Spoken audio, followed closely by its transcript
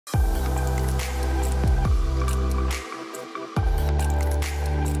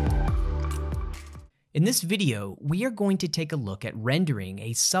In this video, we are going to take a look at rendering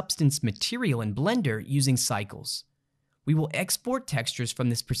a substance material in Blender using cycles. We will export textures from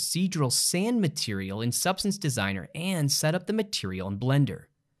this procedural sand material in Substance Designer and set up the material in Blender.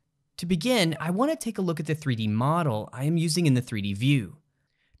 To begin, I want to take a look at the 3D model I am using in the 3D view.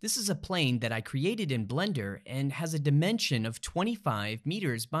 This is a plane that I created in Blender and has a dimension of 25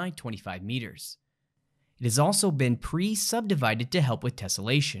 meters by 25 meters. It has also been pre-subdivided to help with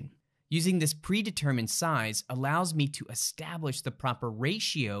tessellation. Using this predetermined size allows me to establish the proper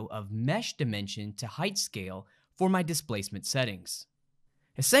ratio of mesh dimension to height scale for my displacement settings.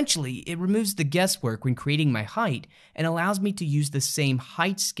 Essentially, it removes the guesswork when creating my height and allows me to use the same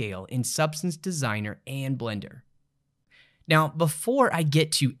height scale in Substance Designer and Blender. Now, before I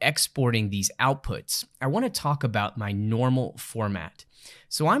get to exporting these outputs, I want to talk about my normal format.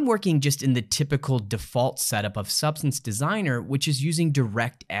 So I'm working just in the typical default setup of Substance Designer, which is using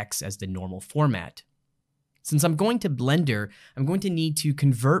DirectX as the normal format. Since I'm going to Blender, I'm going to need to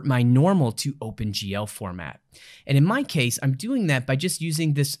convert my normal to OpenGL format. And in my case, I'm doing that by just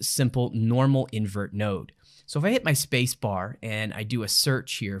using this simple normal invert node. So if I hit my space bar and I do a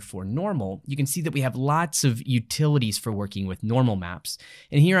search here for normal, you can see that we have lots of utilities for working with normal maps.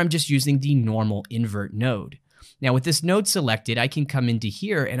 And here I'm just using the normal invert node. Now with this node selected, I can come into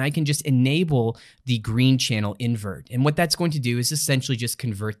here and I can just enable the green channel invert. And what that's going to do is essentially just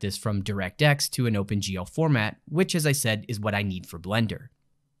convert this from DirectX to an OpenGL format, which, as I said, is what I need for Blender.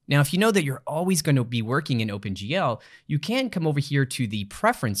 Now, if you know that you're always going to be working in OpenGL, you can come over here to the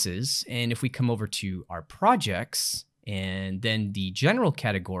preferences. And if we come over to our projects and then the general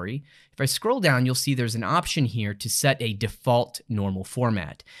category, if I scroll down, you'll see there's an option here to set a default normal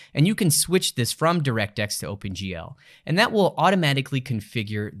format. And you can switch this from DirectX to OpenGL. And that will automatically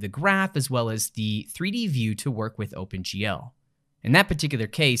configure the graph as well as the 3D view to work with OpenGL. In that particular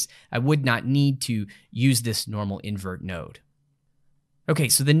case, I would not need to use this normal invert node. Okay,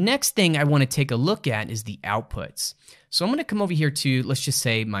 so the next thing I want to take a look at is the outputs. So I'm going to come over here to, let's just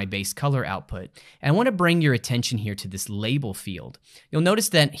say, my base color output. And I want to bring your attention here to this label field. You'll notice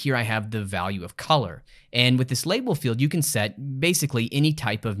that here I have the value of color. And with this label field, you can set basically any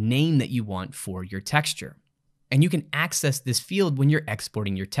type of name that you want for your texture. And you can access this field when you're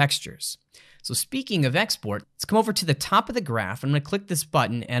exporting your textures. So speaking of export, let's come over to the top of the graph. I'm going to click this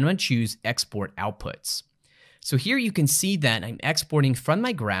button and I'm going to choose Export Outputs. So here you can see that I'm exporting from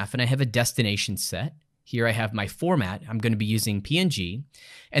my graph and I have a destination set. Here I have my format. I'm going to be using PNG.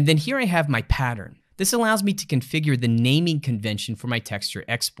 And then here I have my pattern. This allows me to configure the naming convention for my texture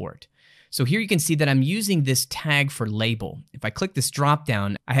export. So here you can see that I'm using this tag for label. If I click this drop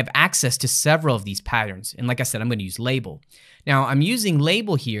down, I have access to several of these patterns. And like I said, I'm going to use label. Now I'm using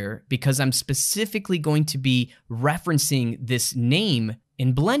label here because I'm specifically going to be referencing this name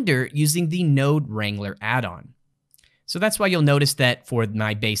in Blender using the Node Wrangler add-on. So that's why you'll notice that for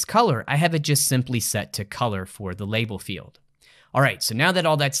my base color, I have it just simply set to color for the label field. All right, so now that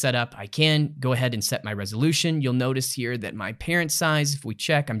all that's set up, I can go ahead and set my resolution. You'll notice here that my parent size, if we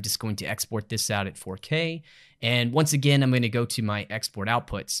check, I'm just going to export this out at 4K. And once again, I'm going to go to my export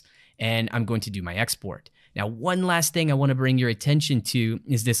outputs and I'm going to do my export. Now, one last thing I want to bring your attention to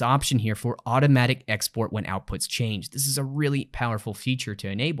is this option here for automatic export when outputs change. This is a really powerful feature to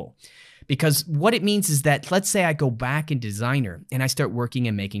enable because what it means is that let's say I go back in Designer and I start working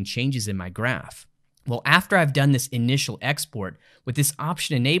and making changes in my graph. Well, after I've done this initial export, with this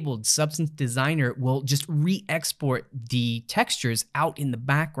option enabled, Substance Designer will just re-export the textures out in the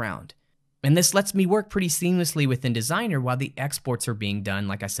background. And this lets me work pretty seamlessly within Designer while the exports are being done,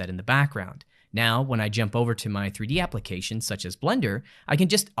 like I said, in the background. Now, when I jump over to my 3D applications, such as Blender, I can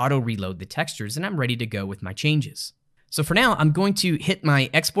just auto-reload the textures and I'm ready to go with my changes. So for now, I'm going to hit my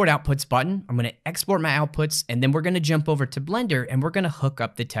Export Outputs button. I'm going to export my outputs, and then we're going to jump over to Blender and we're going to hook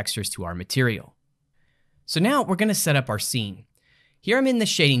up the textures to our material. So now we're going to set up our scene. Here I'm in the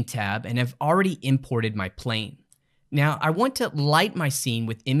Shading tab and I've already imported my plane. Now, I want to light my scene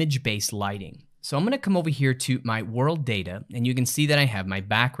with image-based lighting. So I'm going to come over here to my world data, and you can see that I have my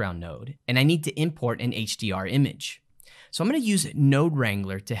background node, and I need to import an HDR image. So I'm going to use Node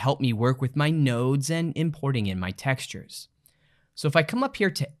Wrangler to help me work with my nodes and importing in my textures. So if I come up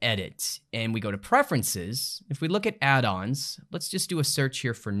here to Edit, and we go to Preferences, if we look at add-ons, let's just do a search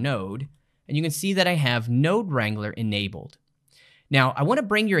here for node, and you can see that I have Node Wrangler enabled. Now, I want to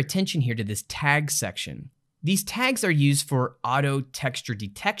bring your attention here to this tag section. These tags are used for auto texture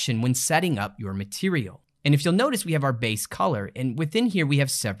detection when setting up your material. And if you'll notice, we have our base color, and within here we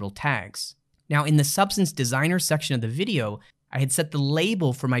have several tags. Now in the Substance Designer section of the video, I had set the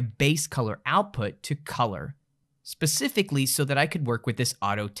label for my base color output to color, specifically so that I could work with this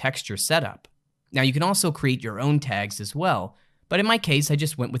auto texture setup. Now you can also create your own tags as well, but in my case, I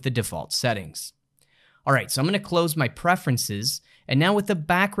just went with the default settings. All right, so I'm going to close my preferences, and now with the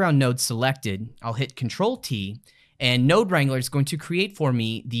background node selected, I'll hit Control-T, and Node Wrangler is going to create for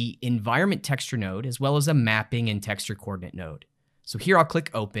me the environment texture node as well as a mapping and texture coordinate node. So here I'll click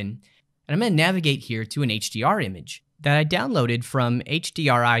Open, and I'm going to navigate here to an HDR image that I downloaded from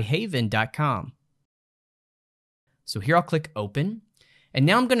hdrihaven.com. So here I'll click Open, and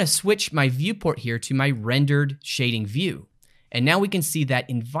now I'm going to switch my viewport here to my rendered shading view. And now we can see that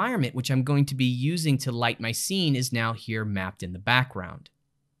environment, which I'm going to be using to light my scene, is now here mapped in the background.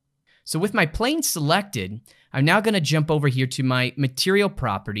 So with my plane selected, I'm now going to jump over here to my material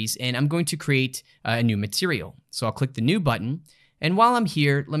properties, and I'm going to create a new material. So I'll click the New button, and while I'm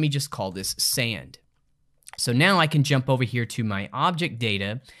here, let me just call this Sand. So now I can jump over here to my object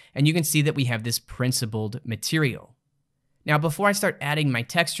data, and you can see that we have this principled material. Now before I start adding my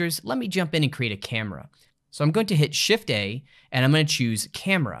textures, let me jump in and create a camera. So I'm going to hit Shift-A, and I'm going to choose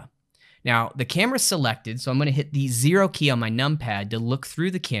Camera. Now, the camera's selected, so I'm going to hit the 0 key on my numpad to look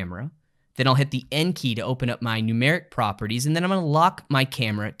through the camera. Then I'll hit the N key to open up my numeric properties, and then I'm going to lock my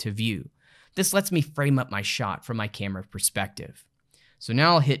camera to view. This lets me frame up my shot from my camera perspective. So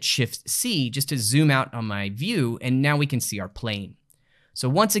now I'll hit Shift-C just to zoom out on my view, and now we can see our plane. So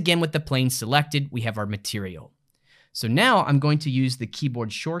once again, with the plane selected, we have our material. So now I'm going to use the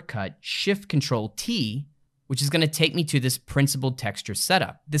keyboard shortcut Shift-Control-T, which is going to take me to this principled texture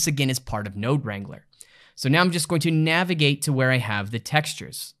setup. This again is part of Node Wrangler. So now I'm just going to navigate to where I have the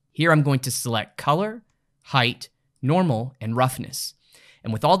textures. Here I'm going to select color, height, normal, and roughness.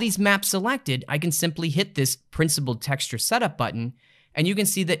 And with all these maps selected, I can simply hit this principled texture setup button, and you can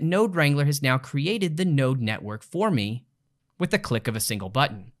see that Node Wrangler has now created the node network for me with the click of a single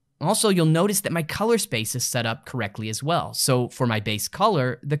button. Also, you'll notice that my color space is set up correctly as well. So for my base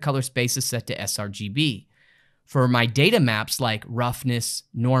color, the color space is set to sRGB. For my data maps like roughness,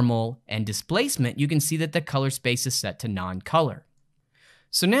 normal, and displacement, you can see that the color space is set to non-color.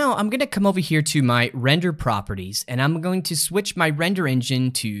 So now I'm going to come over here to my render properties, and I'm going to switch my render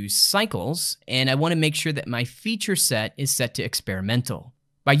engine to cycles, and I want to make sure that my feature set is set to experimental.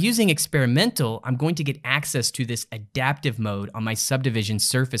 By using experimental, I'm going to get access to this adaptive mode on my subdivision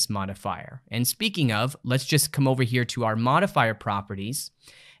surface modifier. And speaking of, let's just come over here to our modifier properties,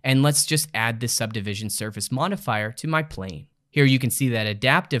 and let's just add this subdivision surface modifier to my plane. Here you can see that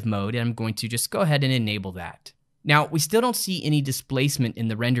adaptive mode, and I'm going to just go ahead and enable that. Now, we still don't see any displacement in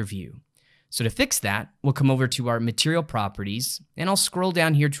the render view. So to fix that, we'll come over to our material properties, and I'll scroll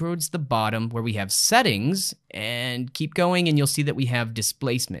down here towards the bottom where we have settings, and keep going, and you'll see that we have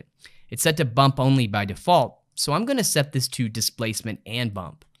displacement. It's set to bump only by default, so I'm going to set this to displacement and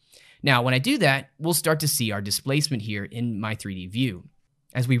bump. Now, when I do that, we'll start to see our displacement here in my 3D view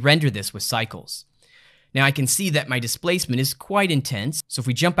as we render this with cycles. Now I can see that my displacement is quite intense. So if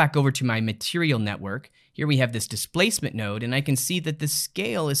we jump back over to my material network, here we have this displacement node, and I can see that the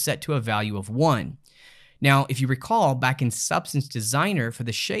scale is set to a value of 1. Now, if you recall, back in Substance Designer for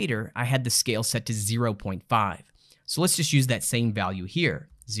the shader, I had the scale set to 0.5. So let's just use that same value here,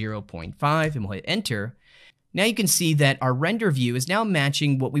 0.5, and we'll hit enter. Now you can see that our render view is now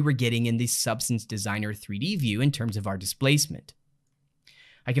matching what we were getting in the Substance Designer 3D view in terms of our displacement.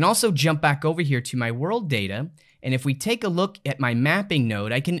 I can also jump back over here to my world data, and if we take a look at my mapping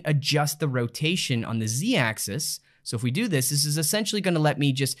node, I can adjust the rotation on the z-axis. So if we do this, this is essentially going to let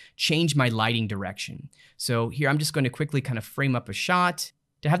me just change my lighting direction. So here I'm just going to quickly kind of frame up a shot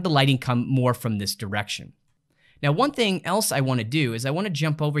to have the lighting come more from this direction. Now, one thing else I want to do is I want to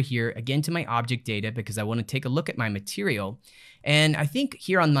jump over here again to my object data because I want to take a look at my material. And I think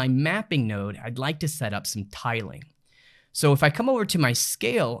here on my mapping node, I'd like to set up some tiling. So if I come over to my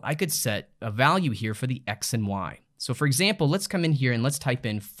scale, I could set a value here for the X and Y. So for example, let's come in here and let's type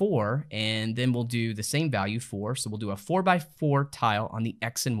in 4, and then we'll do the same value 4. So we'll do a 4x4 tile on the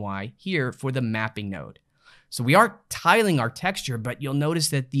X and Y here for the mapping node. So we are tiling our texture, but you'll notice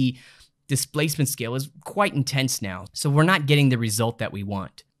that the displacement scale is quite intense now. So we're not getting the result that we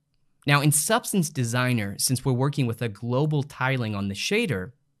want. Now in Substance Designer, since we're working with a global tiling on the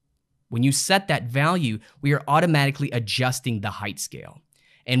shader, when you set that value, we are automatically adjusting the height scale.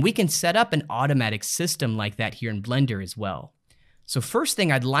 And we can set up an automatic system like that here in Blender as well. So first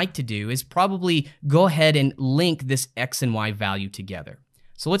thing I'd like to do is probably go ahead and link this X and Y value together.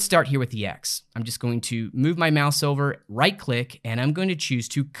 So let's start here with the X. I'm just going to move my mouse over, right click, and I'm going to choose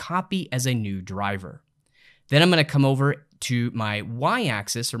to copy as a new driver. Then I'm going to come over to my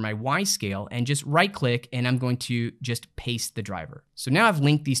Y-axis or my Y scale and just right click, and I'm going to just paste the driver. So now I've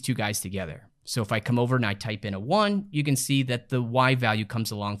linked these two guys together. So if I come over and I type in a 1, you can see that the Y value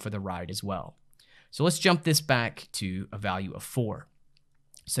comes along for the ride as well. So let's jump this back to a value of 4.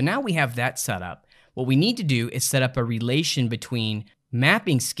 So now we have that set up. What we need to do is set up a relation between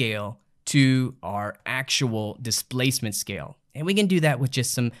mapping scale to our actual displacement scale. And we can do that with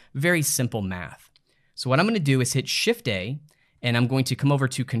just some very simple math. So what I'm going to do is hit Shift-A, and I'm going to come over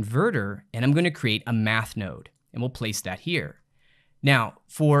to Converter, and I'm going to create a math node. And we'll place that here. Now,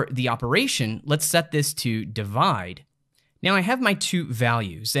 for the operation, let's set this to divide. Now I have my 2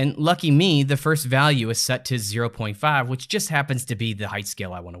 values, and lucky me, the first value is set to 0.5, which just happens to be the height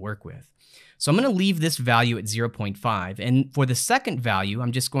scale I want to work with. So I'm going to leave this value at 0.5, and for the second value,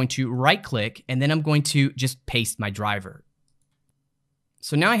 I'm just going to right-click, and then I'm going to just paste my driver.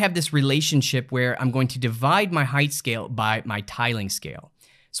 So now I have this relationship where I'm going to divide my height scale by my tiling scale.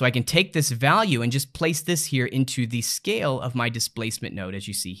 So I can take this value and just place this here into the scale of my displacement node, as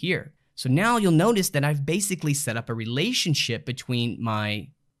you see here. So now you'll notice that I've basically set up a relationship between my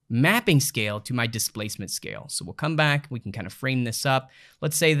mapping scale to my displacement scale. So we'll come back, we can kind of frame this up.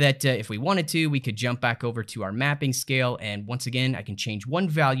 Let's say that if we wanted to, we could jump back over to our mapping scale. And once again, I can change one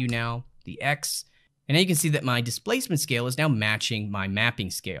value now, the X. And now you can see that my displacement scale is now matching my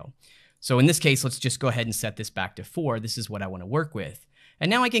mapping scale. So in this case, let's just go ahead and set this back to 4. This is what I want to work with. And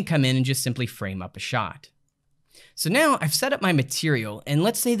now I can come in and just simply frame up a shot. So now I've set up my material, and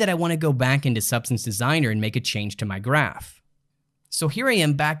let's say that I want to go back into Substance Designer and make a change to my graph. So here I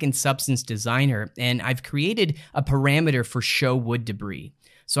am back in Substance Designer, and I've created a parameter for show wood debris.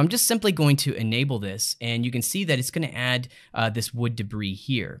 So I'm just simply going to enable this, and you can see that it's going to add this wood debris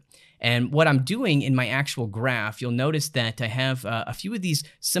here. And what I'm doing in my actual graph, you'll notice that I have a few of these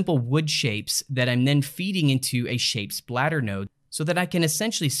simple wood shapes that I'm then feeding into a shape splatter node, so that I can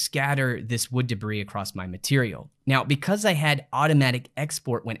essentially scatter this wood debris across my material. Now, because I had automatic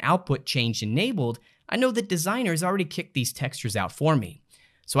export when output change enabled, I know that Designer has already kicked these textures out for me.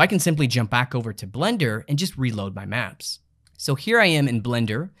 So I can simply jump back over to Blender and just reload my maps. So here I am in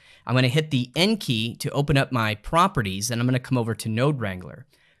Blender. I'm gonna hit the N key to open up my properties, and I'm gonna come over to Node Wrangler.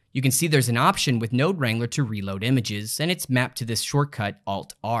 You can see there's an option with Node Wrangler to reload images, and it's mapped to this shortcut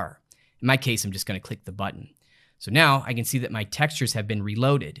Alt-R. In my case, I'm just gonna click the button. So now I can see that my textures have been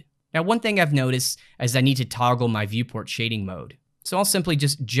reloaded. Now, one thing I've noticed is I need to toggle my viewport shading mode. So I'll simply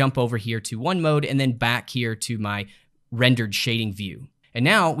just jump over here to one mode and then back here to my rendered shading view. And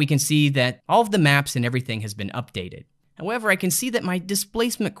now we can see that all of the maps and everything has been updated. However, I can see that my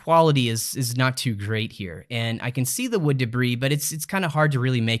displacement quality is not too great here. And I can see the wood debris, but it's kind of hard to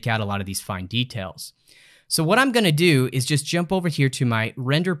really make out a lot of these fine details. So what I'm gonna do is just jump over here to my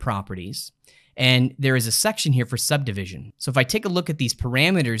render properties. And there is a section here for subdivision. So if I take a look at these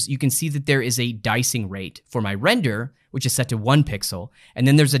parameters, you can see that there is a dicing rate for my render, which is set to 1 pixel, and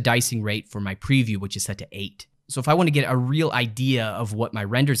then there's a dicing rate for my preview, which is set to 8. So if I want to get a real idea of what my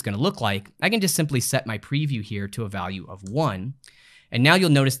render is going to look like, I can just simply set my preview here to a value of 1. And now you'll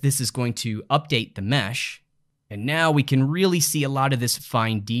notice this is going to update the mesh. And now we can really see a lot of this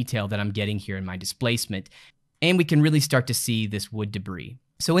fine detail that I'm getting here in my displacement. And we can really start to see this wood debris.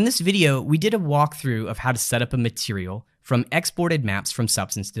 So in this video, we did a walkthrough of how to set up a material from exported maps from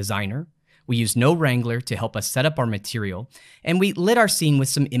Substance Designer. We used Node Wrangler to help us set up our material, and we lit our scene with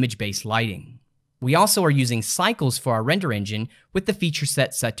some image-based lighting. We also are using cycles for our render engine with the feature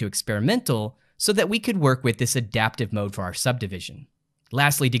set to experimental so that we could work with this adaptive mode for our subdivision.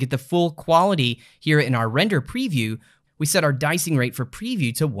 Lastly, to get the full quality here in our render preview, we set our dicing rate for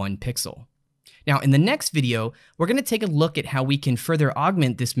preview to 1 pixel. Now, in the next video, we're going to take a look at how we can further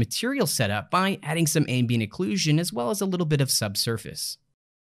augment this material setup by adding some ambient occlusion as well as a little bit of subsurface.